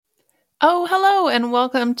Oh, hello, and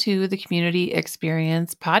welcome to the Community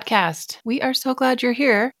Experience Podcast. We are so glad you're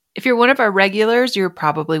here. If you're one of our regulars, you're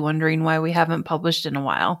probably wondering why we haven't published in a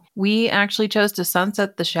while. We actually chose to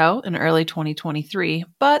sunset the show in early 2023,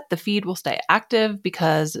 but the feed will stay active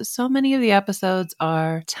because so many of the episodes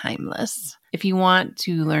are timeless. If you want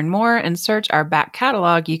to learn more and search our back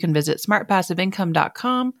catalog, you can visit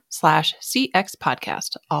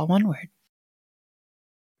smartpassiveincome.com/CXpodcast, all one word.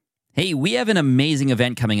 Hey, we have an amazing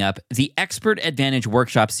event coming up, the Expert Advantage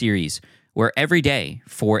Workshop Series, where every day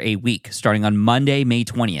for a week, starting on Monday, May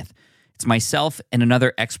 20th, it's myself and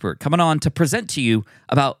another expert coming on to present to you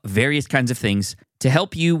about various kinds of things to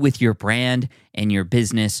help you with your brand and your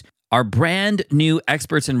business. Our brand new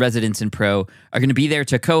experts in residence and pro are going to be there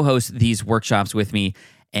to co-host these workshops with me,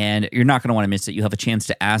 and you're not going to want to miss it. You'll have a chance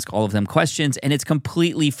to ask all of them questions, and it's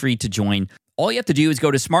completely free to join. All you have to do is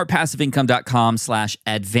go to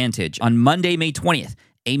smartpassiveincome.com/advantage. On Monday, May 20th,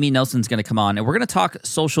 Amy Nelson's going to come on, and we're going to talk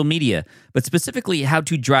social media, but specifically how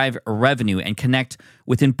to drive revenue and connect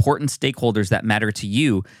with important stakeholders that matter to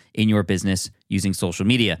you in your business using social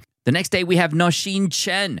media. The next day, we have Nosheen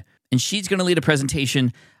Chen, and she's going to lead a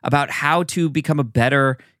presentation about how to become a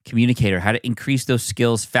better communicator, how to increase those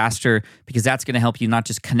skills faster, because that's going to help you not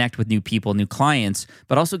just connect with new people, new clients,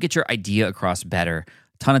 but also get your idea across better.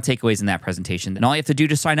 Ton of takeaways in that presentation. And all you have to do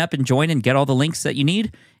to sign up and join and get all the links that you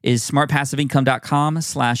need is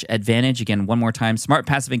smartpassiveincome.com/advantage. Again, one more time,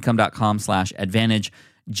 smartpassiveincome.com/advantage.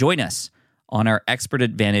 Join us on our Expert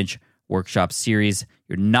Advantage Workshop Series.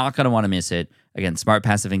 You're not going to want to miss it. Again,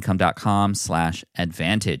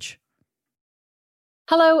 smartpassiveincome.com/advantage.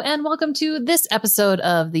 Hello, and welcome to this episode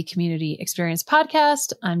of the Community Experience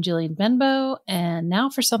Podcast. I'm Jillian Benbow, and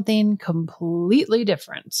now for something completely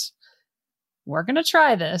different. We're going to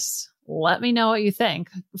try this. Let me know what you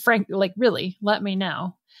think. Really, let me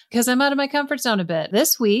know. Because I'm out of my comfort zone a bit.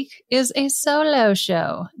 This week is a solo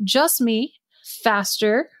show. Just me,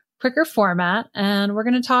 faster, quicker format. And we're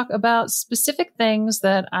going to talk about specific things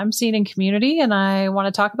that I'm seeing in community and I want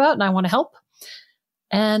to talk about and I want to help.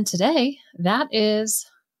 And today, that is,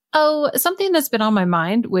 something that's been on my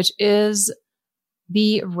mind, which is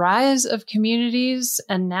the rise of communities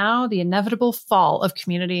and now the inevitable fall of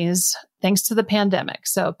communities thanks to the pandemic.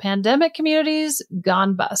 So pandemic communities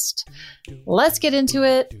gone bust. Let's get into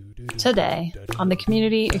it today on the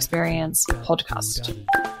Community Experience Podcast.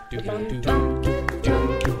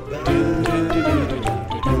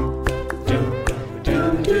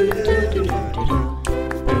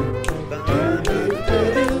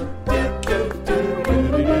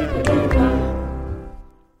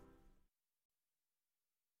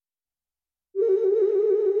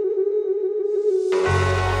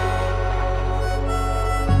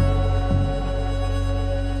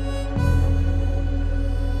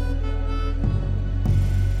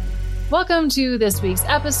 Welcome to this week's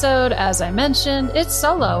episode. As I mentioned, it's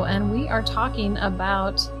solo, and we are talking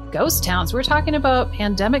about ghost towns. We're talking about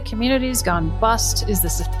pandemic communities gone bust. Is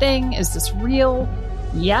this a thing? Is this real?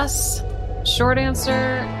 Yes. Short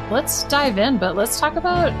answer, let's dive in, but let's talk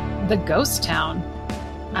about the ghost town.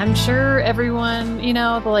 I'm sure everyone,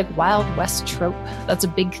 the Wild West trope, that's a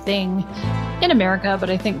big thing in America, but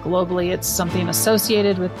I think globally it's something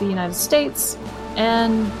associated with the United States.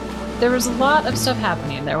 And there was a lot of stuff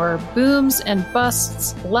happening. There were booms and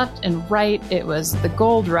busts left and right. It was the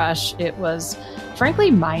gold rush. It was, frankly,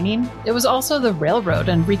 mining. It was also the railroad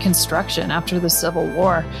and Reconstruction after the Civil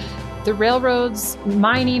War. The railroads,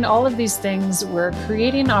 mining, all of these things were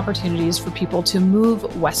creating opportunities for people to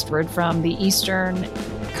move westward from the eastern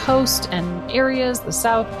coast and areas, the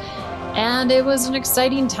south. And it was an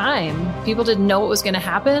exciting time. People didn't know what was going to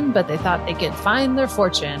happen, but they thought they could find their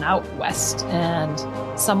fortune out west. And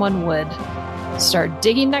someone would start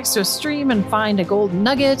digging next to a stream and find a gold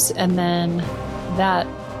nugget. And then that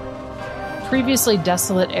previously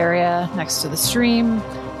desolate area next to the stream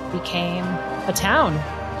became a town.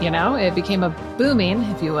 It became a booming,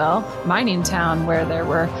 if you will, mining town where there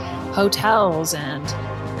were hotels and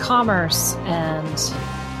commerce and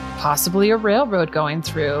possibly a railroad going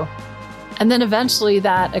through. And then eventually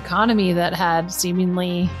that economy that had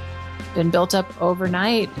seemingly been built up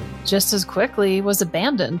overnight just as quickly was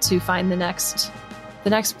abandoned to find the next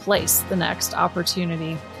place, the next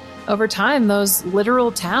opportunity. Over time, those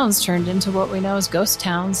literal towns turned into what we know as ghost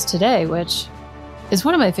towns today, which is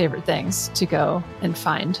one of my favorite things to go and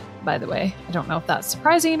find, by the way. I don't know if that's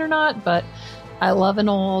surprising or not, but I love an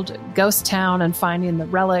old ghost town and finding the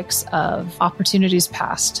relics of opportunities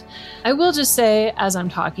past. I will just say, as I'm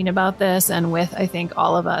talking about this, and with, I think,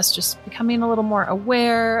 all of us just becoming a little more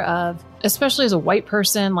aware of, especially as a white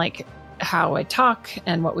person, how I talk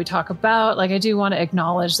and what we talk about. Like, I do want to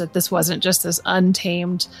acknowledge that this wasn't just this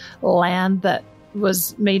untamed land that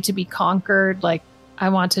was made to be conquered. Like, I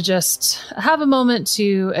want to just have a moment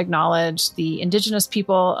to acknowledge the indigenous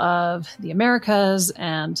people of the Americas,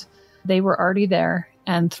 and they were already there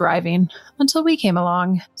and thriving until we came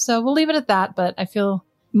along. So we'll leave it at that, but I feel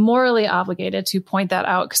morally obligated to point that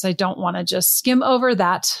out because I don't want to just skim over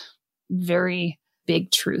that very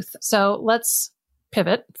big truth. So let's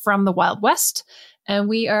pivot from the Wild West. And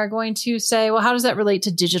we are going to say, well, how does that relate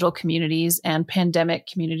to digital communities and pandemic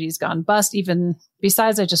communities gone bust? Even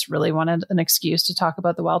besides, I just really wanted an excuse to talk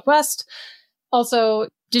about the Wild West. Also,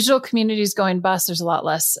 digital communities going bust, there's a lot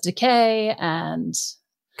less decay and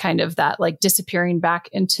kind of that like disappearing back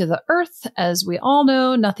into the earth. As we all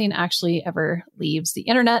know, nothing actually ever leaves the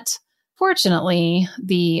internet. Fortunately,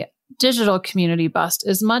 the digital community bust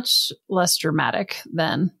is much less dramatic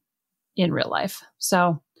than in real life.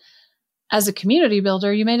 So as a community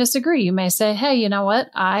builder, you may disagree. You may say, hey, you know what?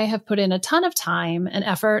 I have put in a ton of time and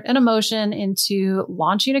effort and emotion into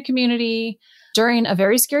launching a community during a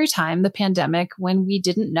very scary time, the pandemic, when we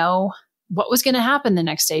didn't know what was going to happen the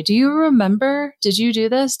next day. Do you remember? Did you do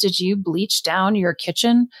this? Did you bleach down your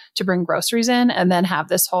kitchen to bring groceries in and then have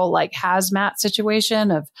this whole like hazmat situation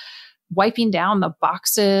of wiping down the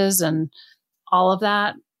boxes and all of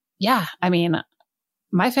that? Yeah. I mean,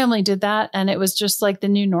 my family did that, and it was just like the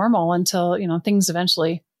new normal until, you know, things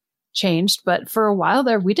eventually changed. But for a while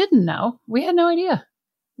there, we didn't know. We had no idea.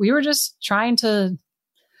 We were just trying to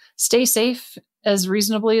stay safe as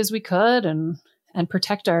reasonably as we could and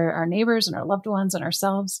protect our neighbors and our loved ones and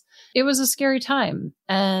ourselves. It was a scary time.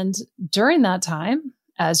 And during that time,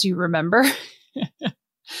 as you remember,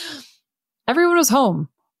 everyone was home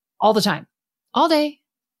all the time, all day,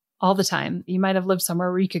 all the time. You might have lived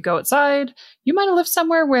somewhere where you could go outside. You might have lived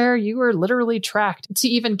somewhere where you were literally tracked. To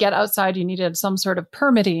even get outside, you needed some sort of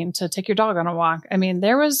permitting to take your dog on a walk. I mean,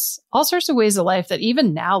 there was all sorts of ways of life that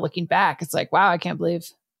even now looking back, it's like, wow, I can't believe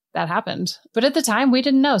that happened. But at the time, we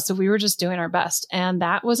didn't know. So we were just doing our best. And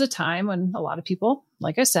that was a time when a lot of people,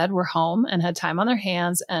 like I said, were home and had time on their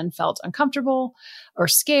hands and felt uncomfortable or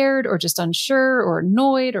scared or just unsure or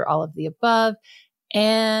annoyed or all of the above,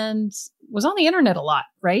 and was on the internet a lot,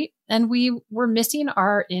 right? And we were missing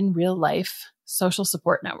our in real life social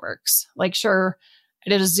support networks. Like, sure, I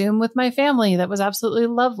did a Zoom with my family. That was absolutely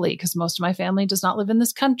lovely because most of my family does not live in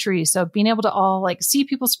this country. So being able to all like see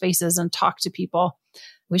people's faces and talk to people,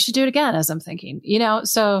 we should do it again, as I'm thinking, you know?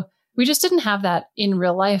 So we just didn't have that in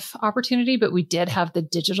real life opportunity, but we did have the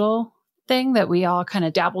digital thing that we all kind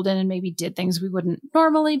of dabbled in and maybe did things we wouldn't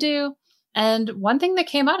normally do. And one thing that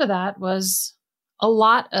came out of that was a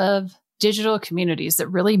lot of digital communities that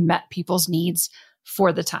really met people's needs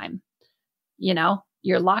for the time. You know,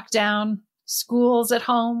 you're locked down, school's at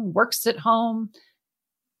home, work's at home.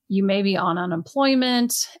 You may be on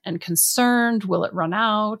unemployment and concerned, will it run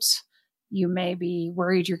out? You may be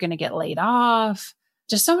worried you're going to get laid off.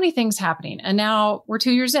 Just so many things happening. And now we're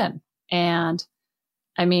 2 years in. And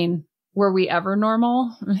I mean, were we ever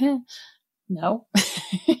normal? No.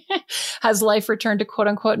 Has life returned to quote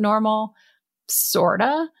unquote normal?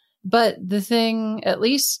 Sorta. But the thing, at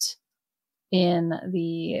least in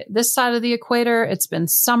this side of the equator, it's been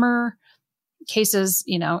summer. Cases,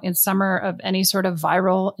 you know, in summer of any sort of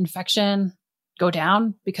viral infection go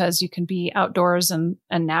down because you can be outdoors and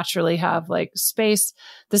naturally have like space.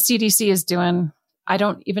 The CDC is doing, I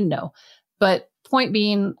don't even know. But point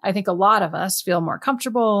being, I think a lot of us feel more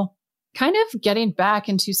comfortable kind of getting back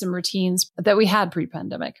into some routines that we had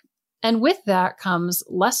pre-pandemic. And with that comes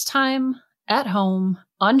less time at home,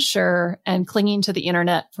 unsure, and clinging to the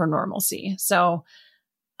internet for normalcy. So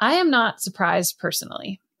I am not surprised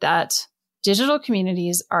personally that digital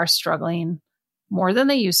communities are struggling more than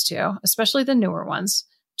they used to, especially the newer ones,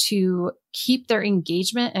 to keep their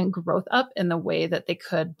engagement and growth up in the way that they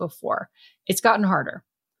could before. It's gotten harder.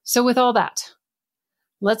 So with all that,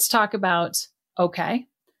 let's talk about, okay,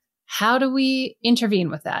 how do we intervene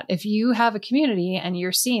with that? If you have a community and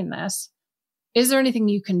you're seeing this, is there anything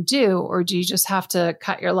you can do, or do you just have to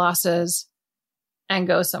cut your losses and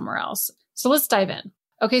go somewhere else? So let's dive in.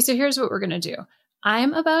 Okay, so here's what we're going to do.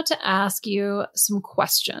 I'm about to ask you some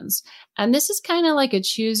questions. And this is kind of like a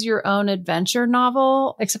choose your own adventure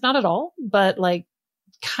novel, except not at all, but like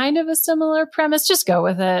kind of a similar premise. Just go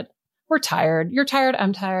with it. We're tired. You're tired.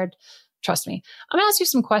 I'm tired. Trust me. I'm going to ask you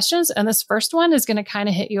some questions. And this first one is going to kind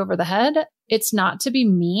of hit you over the head. It's not to be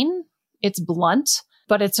mean. It's blunt,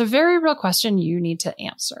 but it's a very real question you need to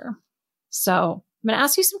answer. So I'm going to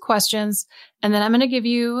ask you some questions, and then I'm going to give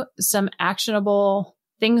you some actionable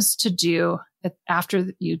things to do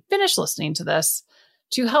after you finish listening to this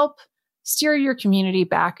to help steer your community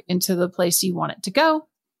back into the place you want it to go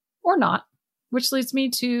or not, which leads me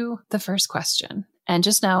to the first question. And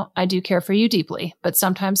just know, I do care for you deeply, but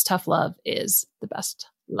sometimes tough love is the best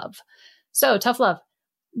love. So tough love.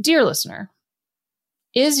 Dear listener,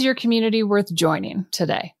 is your community worth joining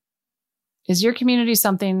today? Is your community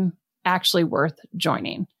something actually worth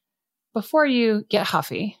joining? Before you get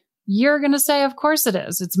huffy, you're going to say, of course it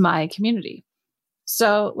is. It's my community.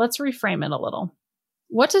 So let's reframe it a little.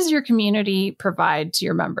 What does your community provide to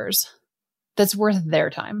your members that's worth their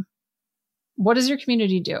time? What is your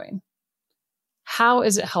community doing? How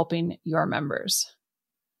is it helping your members?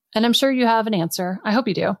 And I'm sure you have an answer. I hope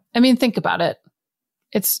you do. I mean, think about it.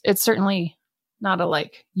 It's certainly not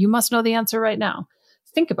you must know the answer right now.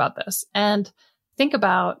 Think about this and think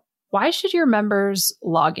about, why should your members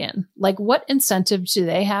log in? What incentive do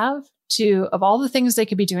they have to, of all the things they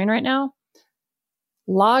could be doing right now,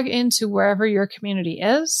 log into wherever your community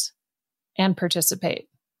is and participate?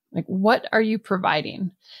 What are you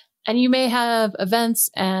providing? And you may have events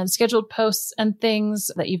and scheduled posts and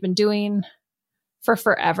things that you've been doing for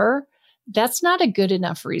forever. That's not a good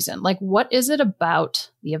enough reason. What is it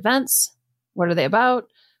about the events? What are they about?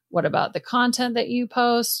 What about the content that you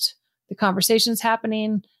post? The conversations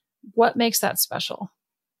happening? What makes that special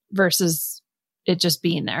versus it just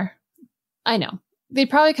being there? I know they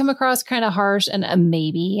probably come across kind of harsh and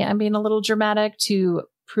maybe I'm being a little dramatic to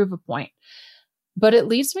prove a point, but it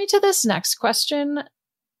leads me to this next question.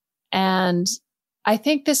 And I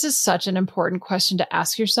think this is such an important question to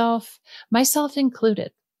ask yourself, myself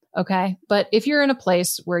included. Okay. But if you're in a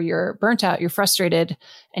place where you're burnt out, you're frustrated,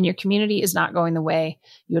 and your community is not going the way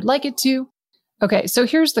you would like it to. Okay. So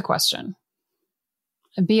here's the question.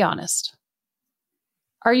 And be honest.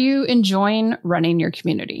 Are you enjoying running your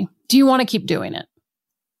community? Do you want to keep doing it?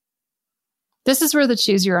 This is where the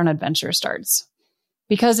choose your own adventure starts.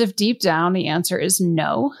 Because if deep down the answer is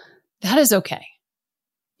no, that is okay.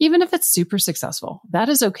 Even if it's super successful, that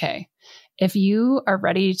is okay. If you are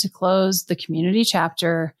ready to close the community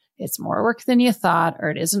chapter, it's more work than you thought, or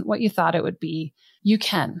it isn't what you thought it would be, you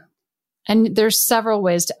can. And there's several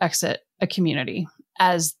ways to exit a community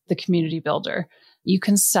as the community builder. You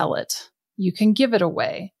can sell it. You can give it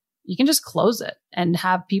away. You can just close it and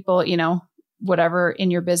have people, whatever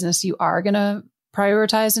in your business you are going to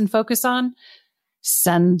prioritize and focus on,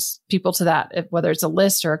 send people to that, whether it's a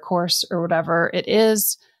list or a course or whatever it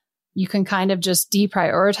is. You can kind of just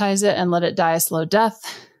deprioritize it and let it die a slow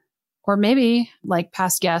death. Or maybe, like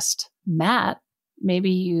past guest Matt,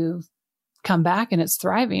 maybe you come back and it's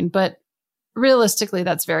thriving, but realistically,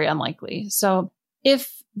 that's very unlikely. So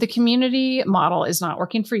if the community model is not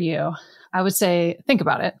working for you, I would say, think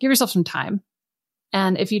about it. Give yourself some time.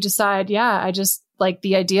 And if you decide, I just like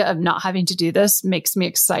the idea of not having to do this makes me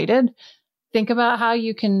excited, think about how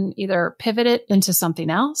you can either pivot it into something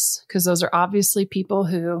else, because those are obviously people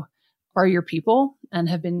who are your people and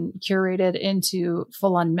have been curated into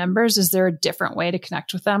full-on members. Is there a different way to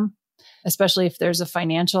connect with them? Especially if there's a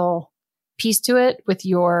financial piece to it with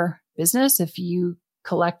your business. If you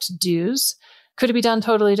collect dues, could it be done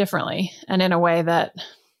totally differently and in a way that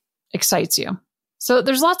excites you? So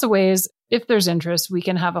there's lots of ways. If there's interest, we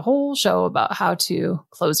can have a whole show about how to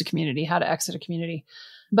close a community, how to exit a community.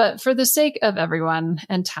 But for the sake of everyone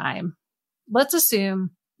and time, let's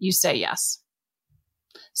assume you say yes.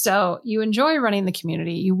 So you enjoy running the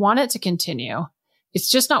community. You want it to continue. It's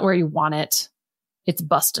just not where you want it. It's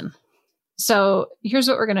busting. So here's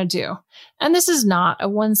what we're going to do. And this is not a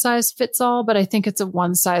one size fits all, but I think it's a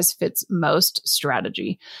one size fits most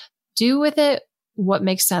strategy. Do with it what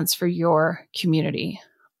makes sense for your community.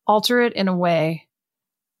 Alter it in a way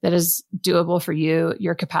that is doable for you,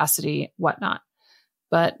 your capacity, whatnot.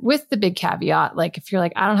 But with the big caveat, if you're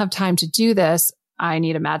I don't have time to do this, I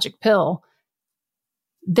need a magic pill,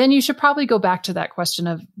 then you should probably go back to that question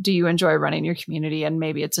of, do you enjoy running your community? And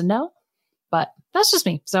maybe it's a no, but that's just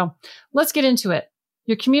me. So let's get into it.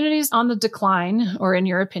 Your community is on the decline, or in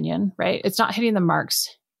your opinion, right? It's not hitting the marks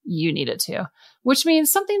you need it to, which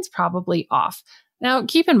means something's probably off. Now,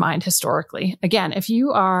 keep in mind, historically, again, if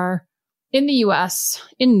you are in the US,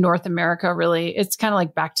 in North America, really, it's kind of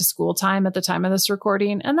like back to school time at the time of this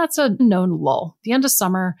recording. And that's a known lull. The end of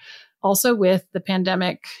summer, also with the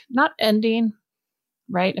pandemic not ending,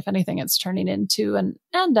 right? If anything, it's turning into an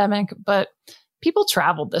endemic, but people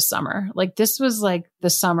traveled this summer. This was the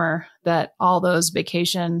summer that all those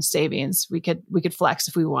vacation savings we could flex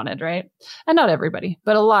if we wanted, right? And not everybody,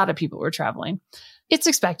 but a lot of people were traveling. It's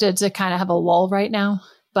expected to kind of have a lull right now,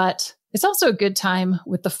 but it's also a good time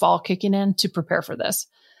with the fall kicking in to prepare for this.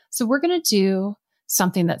 So we're going to do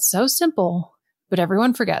something that's so simple, but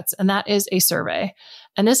everyone forgets, and that is a survey.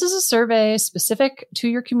 And this is a survey specific to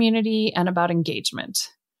your community and about engagement.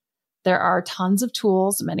 There are tons of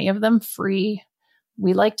tools, many of them free.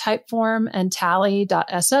 We like Typeform and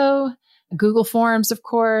Tally.so, Google Forms, of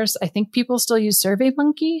course. I think people still use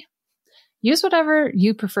SurveyMonkey. Use whatever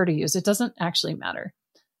you prefer to use. It doesn't actually matter.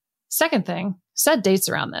 Second thing, set dates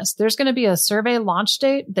around this. There's going to be a survey launch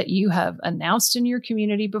date that you have announced in your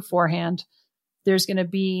community beforehand. There's going to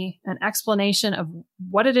be an explanation of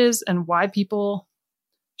what it is and why people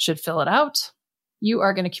should fill it out. You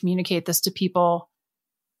are going to communicate this to people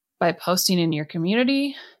by posting in your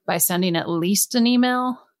community, by sending at least an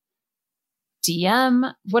email,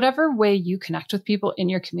 DM, whatever way you connect with people in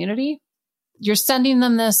your community. You're sending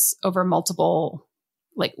them this over multiple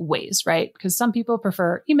ways, right? Because some people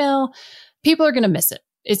prefer email. People are going to miss it.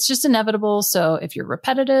 It's just inevitable. So if you're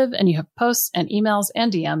repetitive and you have posts and emails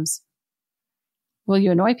and DMs, will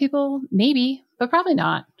you annoy people? Maybe, but probably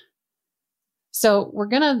not. So we're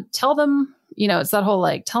going to tell them, it's that whole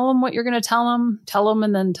tell them what you're going to tell them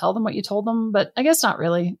and then tell them what you told them. But I guess not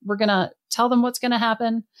really. We're going to tell them what's going to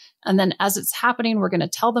happen. And then as it's happening, we're going to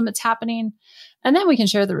tell them it's happening. And then we can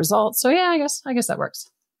share the results. So yeah, I guess that works.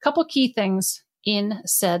 Couple key things in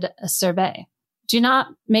said survey. Do not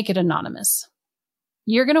make it anonymous.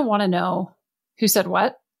 You're going to want to know who said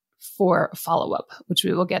what for follow-up, which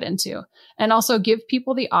we will get into. And also give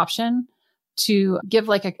people the option to give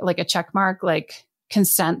a check mark,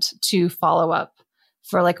 consent to follow up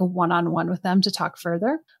for a one-on-one with them to talk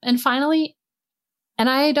further. And finally, and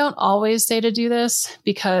I don't always say to do this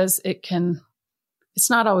because it's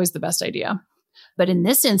not always the best idea, but in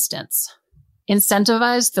this instance,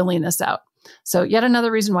 incentivize filling this out. So yet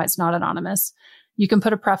another reason why it's not anonymous. You can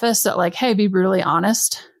put a preface that hey, be brutally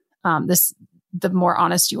honest. The more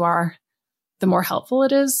honest you are, the more helpful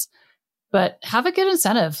it is, but have a good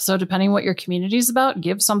incentive. So depending what your community is about,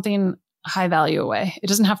 give something high value away. It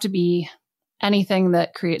doesn't have to be anything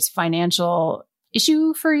that creates financial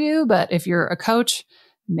issue for you. But if you're a coach,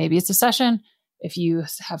 maybe it's a session. If you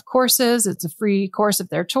have courses, it's a free course of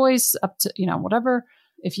their choice up to, whatever.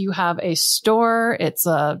 If you have a store, it's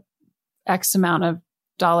a X amount of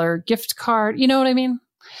dollar gift card. You know what I mean?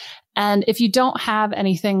 And if you don't have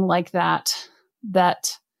anything like that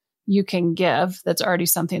you can give, that's already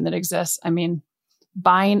something that exists. I mean,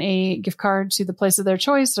 buying a gift card to the place of their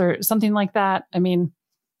choice or something like that. I mean,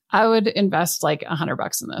 I would invest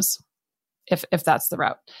 $100 in this if that's the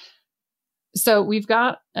route. So we've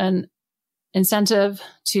got an incentive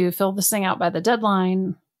to fill this thing out by the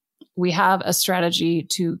deadline. We have a strategy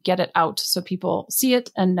to get it out so people see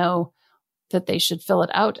it and know that they should fill it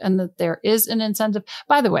out and that there is an incentive.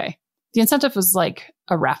 By the way, the incentive was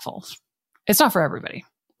a raffle. It's not for everybody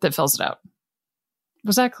that fills it out.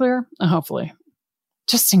 Was that clear? Hopefully.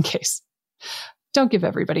 Just in case. Don't give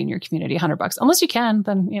everybody in your community $100. Unless you can,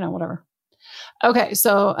 then, whatever. Okay,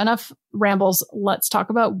 so enough rambles. Let's talk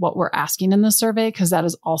about what we're asking in the survey, because that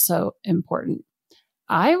is also important.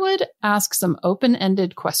 I would ask some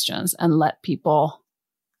open-ended questions and let people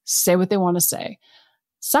say what they want to say.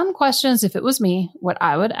 Some questions, if it was me, what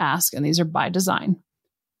I would ask, and these are by design,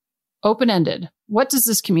 open-ended. What does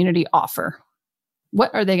this community offer?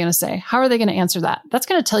 What are they going to say? How are they going to answer that? That's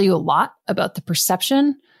going to tell you a lot about the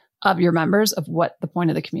perception of your members of what the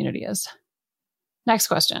point of the community is. Next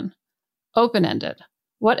question, open-ended.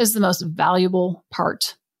 What is the most valuable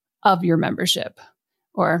part of your membership?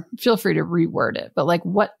 Or feel free to reword it, but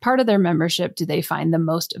what part of their membership do they find the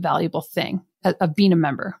most valuable thing of being a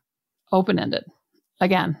member? Open-ended.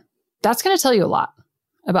 Again, that's going to tell you a lot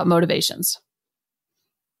about motivations.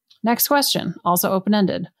 Next question, also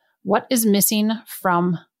open-ended. What is missing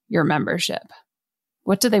from your membership?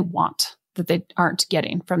 What do they want that they aren't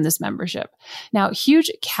getting from this membership? Now,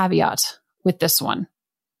 huge caveat with this one.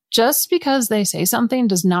 Just because they say something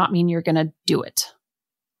does not mean you're going to do it.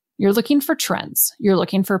 You're looking for trends. You're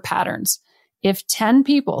looking for patterns. If 10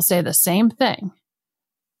 people say the same thing,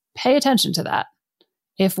 pay attention to that.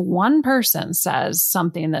 If one person says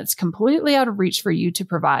something that's completely out of reach for you to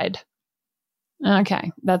provide,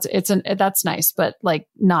 okay, that's nice, but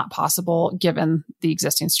not possible given the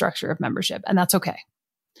existing structure of membership. And that's okay.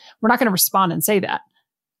 We're not going to respond and say that.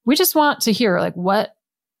 We just want to hear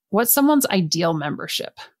what's someone's ideal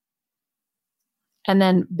membership. And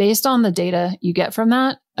then based on the data you get from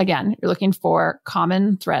that, again, you're looking for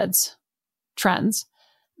common threads, trends,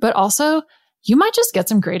 but also you might just get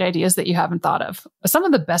some great ideas that you haven't thought of. Some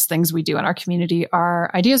of the best things we do in our community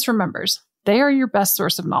are ideas from members. They are your best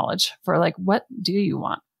source of knowledge for what do you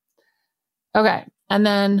want? Okay. And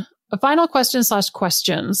then A final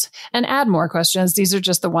question/questions, and add more questions. These are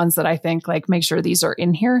just the ones that I think like make sure these are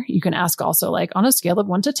in here. You can ask also like on a scale of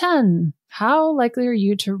 1 to 10, how likely are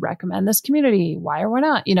you to recommend this community? Why or why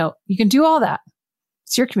not? You can do all that.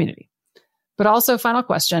 It's your community. But also final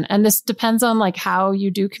question. And this depends on like how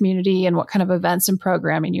you do community and what kind of events and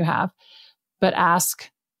programming you have. But ask,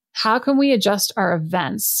 how can we adjust our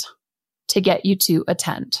events to get you to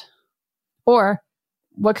attend? Or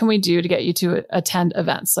what can we do to get you to attend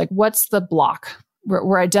events? Like, what's the block?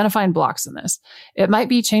 We're identifying blocks in this. It might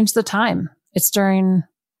be change the time. It's during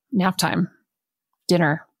nap time,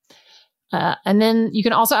 dinner. And then you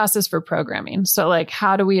can also ask this for programming. So like,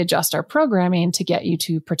 how do we adjust our programming to get you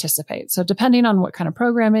to participate? So depending on what kind of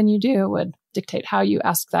programming you do would dictate how you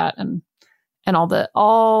ask that and all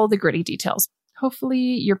the gritty details. Hopefully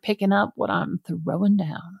you're picking up what I'm throwing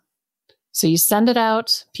down. So you send it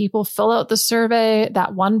out, people fill out the survey,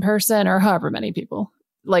 that one person or however many people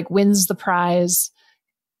like wins the prize.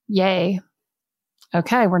 Yay.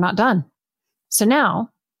 Okay, we're not done. So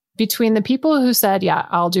now between the people who said, yeah,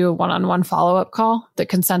 I'll do a one-on-one follow-up call that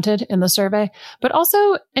consented in the survey, but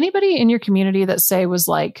also anybody in your community that say was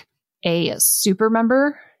like a super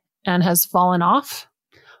member and has fallen off,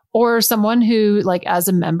 or someone who like as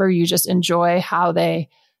a member, you just enjoy how they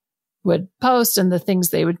would post and the things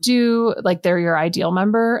they would do, like they're your ideal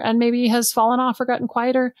member and maybe has fallen off or gotten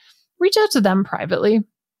quieter, reach out to them privately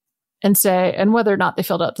and say, and whether or not they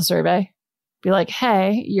filled out the survey, be like,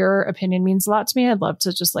 hey, your opinion means a lot to me. I'd love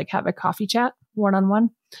to just like have a coffee chat one-on-one.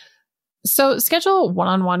 So schedule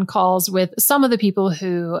one-on-one calls with some of the people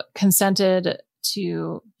who consented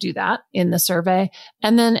to do that in the survey.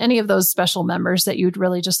 And then any of those special members that you'd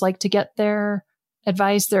really just like to get their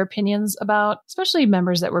advice, their opinions about, especially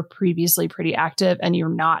members that were previously pretty active and you're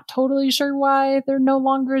not totally sure why they're no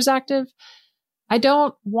longer as active. I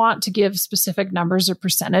don't want to give specific numbers or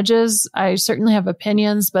percentages. I certainly have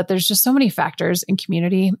opinions, but there's just so many factors in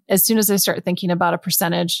community. As soon as I start thinking about a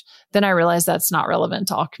percentage, then I realize that's not relevant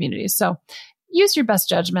to all communities. So use your best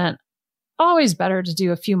judgment. Always better to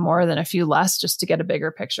do a few more than a few less just to get a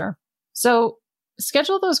bigger picture. So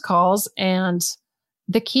schedule those calls, and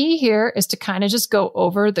the key here is to kind of just go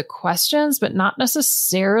over the questions, but not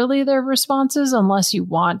necessarily their responses unless you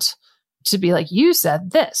want to be like, you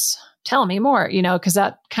said this, tell me more, because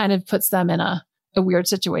that kind of puts them in a weird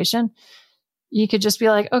situation. You could just be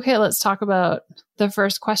like, okay, let's talk about the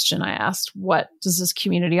first question I asked. What does this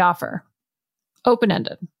community offer?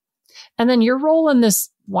 Open-ended. And then your role in this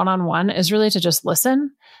one-on-one is really to just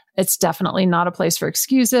listen. It's definitely not a place for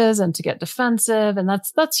excuses and to get defensive. And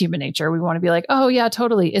that's human nature. We want to be like, oh yeah,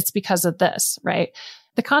 totally. It's because of this, right?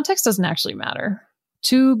 The context doesn't actually matter.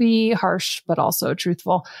 To be harsh, but also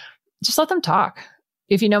truthful. Just let them talk.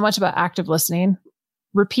 If you know much about active listening,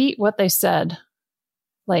 repeat what they said,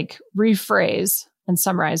 like rephrase and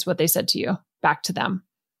summarize what they said to you back to them.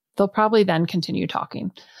 They'll probably then continue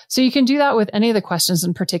talking. So you can do that with any of the questions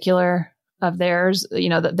in particular of theirs,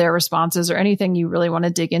 their responses or anything you really want to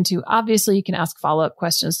dig into. Obviously, you can ask follow-up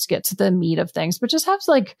questions to get to the meat of things, but just have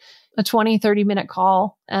like a 20, 30-minute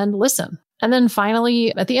call and listen. And then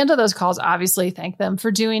finally, at the end of those calls, obviously thank them for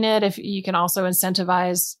doing it. If you can also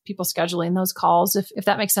incentivize people scheduling those calls, if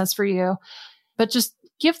that makes sense for you, but just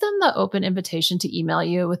give them the open invitation to email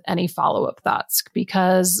you with any follow-up thoughts.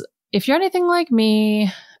 Because if you're anything like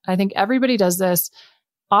me, I think everybody does this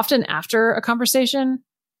often after a conversation.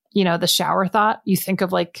 The shower thought, you think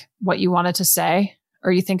of like what you wanted to say,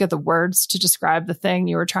 or you think of the words to describe the thing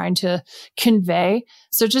you were trying to convey.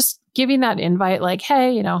 So just giving that invite, like,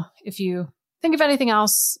 hey, if you think of anything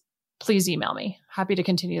else, please email me. Happy to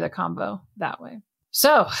continue the convo that way.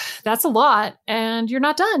 So that's a lot, and you're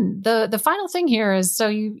not done. The final thing here is, so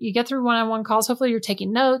you get through one-on-one calls. Hopefully you're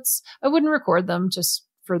taking notes. I wouldn't record them just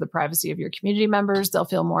for the privacy of your community members. They'll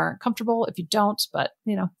feel more comfortable if you don't, but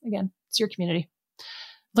again, it's your community.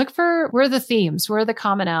 Look for where are the themes, where are the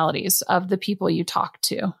commonalities of the people you talk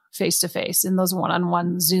to face-to-face in those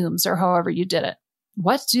one-on-one Zooms or however you did it.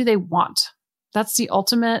 What do they want? That's the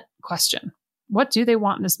ultimate question. What do they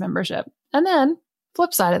want in this membership? And then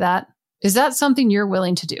flip side of that, is that something you're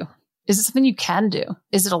willing to do? Is it something you can do?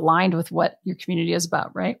 Is it aligned with what your community is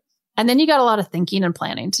about, right? And then you got a lot of thinking and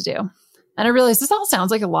planning to do. And I realize this all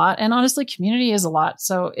sounds like a lot. And honestly, community is a lot.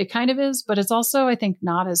 So it kind of is, but it's also, I think,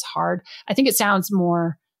 not as hard. I think it sounds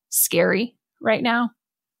more scary right now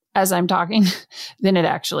as I'm talking than it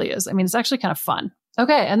actually is. I mean, it's actually kind of fun.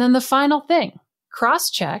 Okay. And then the final thing,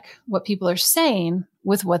 cross-check what people are saying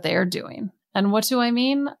with what they are doing. And what do I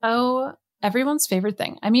mean? Oh, everyone's favorite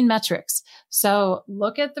thing. I mean, metrics. So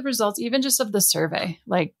look at the results, even just of the survey,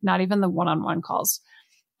 like not even the one-on-one calls.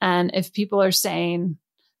 And if people are saying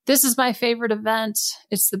this is my favorite event.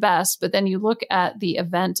 It's the best. But then you look at the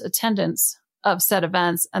event attendance of said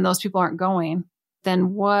events and those people aren't going,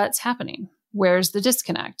 then what's happening? Where's the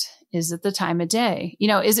disconnect? Is it the time of day?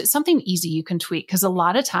 Is it something easy you can tweak? Because a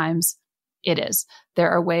lot of times it is. There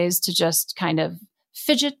are ways to just kind of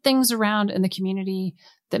fidget things around in the community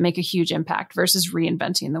that make a huge impact versus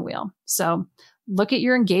reinventing the wheel. So look at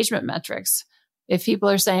your engagement metrics. If people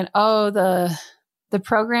are saying, oh, the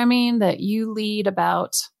programming that you lead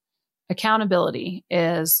about accountability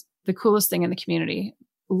is the coolest thing in the community,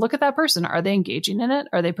 look at that person. Are they engaging in it?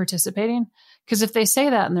 Are they participating? Because if they say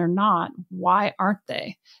that and they're not, why aren't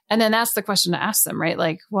they? And then that's the question to ask them, right?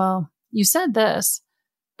 Like, well, you said this,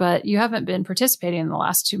 but you haven't been participating in the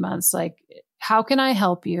last 2 months. Like, how can I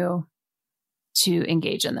help you to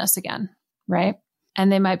engage in this again? Right. And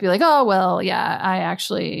they might be like, oh, well, yeah, I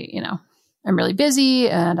actually, I'm really busy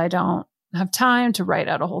and I don't have time to write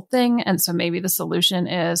out a whole thing. And so maybe the solution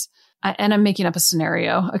is, and I'm making up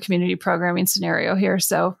a community programming scenario here.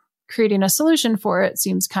 So creating a solution for it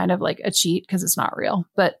seems kind of like a cheat because it's not real,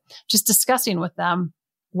 but just discussing with them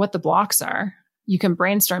what the blocks are. You can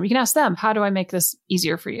brainstorm. You can ask them, how do I make this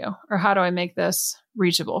easier for you? Or how do I make this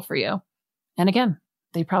reachable for you? And again,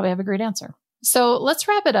 they probably have a great answer. So let's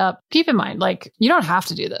wrap it up. Keep in mind, like, you don't have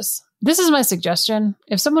to do this. This is my suggestion.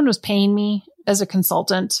 If someone was paying me as a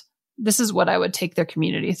consultant, this is what I would take their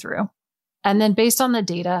community through. And then based on the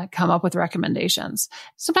data, come up with recommendations.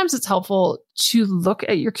 Sometimes it's helpful to look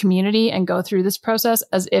at your community and go through this process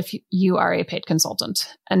as if you are a paid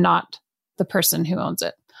consultant and not the person who owns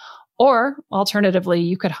it. Or alternatively,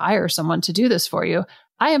 you could hire someone to do this for you.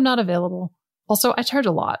 I am not available. Also, I charge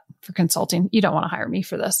a lot for consulting. You don't want to hire me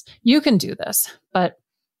for this. You can do this, but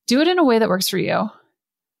do it in a way that works for you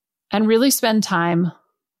and really spend time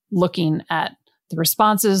looking at the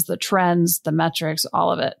responses, the trends, the metrics,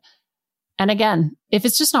 all of it. And again, if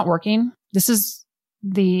it's just not working, this is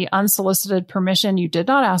the unsolicited permission you did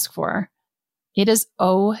not ask for. It is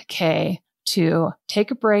okay to take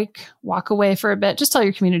a break, walk away for a bit, just tell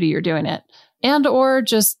your community you're doing it. And or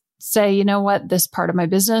just say, you know what, this part of my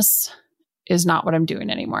business is not what I'm doing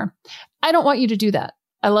anymore. I don't want you to do that.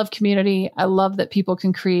 I love community. I love that people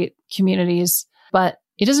can create communities, but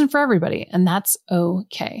it isn't for everybody. And that's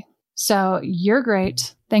okay. So you're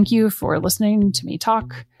great. Thank you for listening to me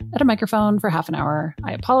talk at a microphone for half an hour.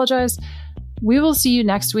 I apologize. We will see you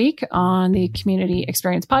next week on the Community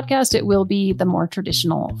Experience Podcast. It will be the more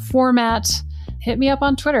traditional format. Hit me up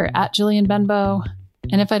on Twitter at Jillian Benbow.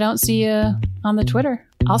 And if I don't see you on the Twitter,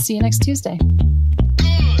 I'll see you next Tuesday.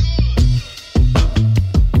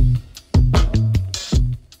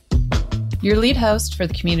 Your lead host for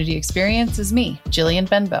the Community Experience is me, Jillian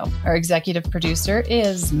Benbow. Our executive producer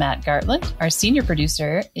is Matt Gartland. Our senior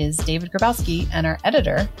producer is David Grabowski, and our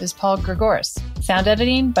editor is Paul Gregoris. Sound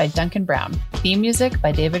editing by Duncan Brown. Theme music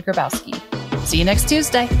by David Grabowski. See you next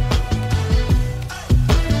Tuesday.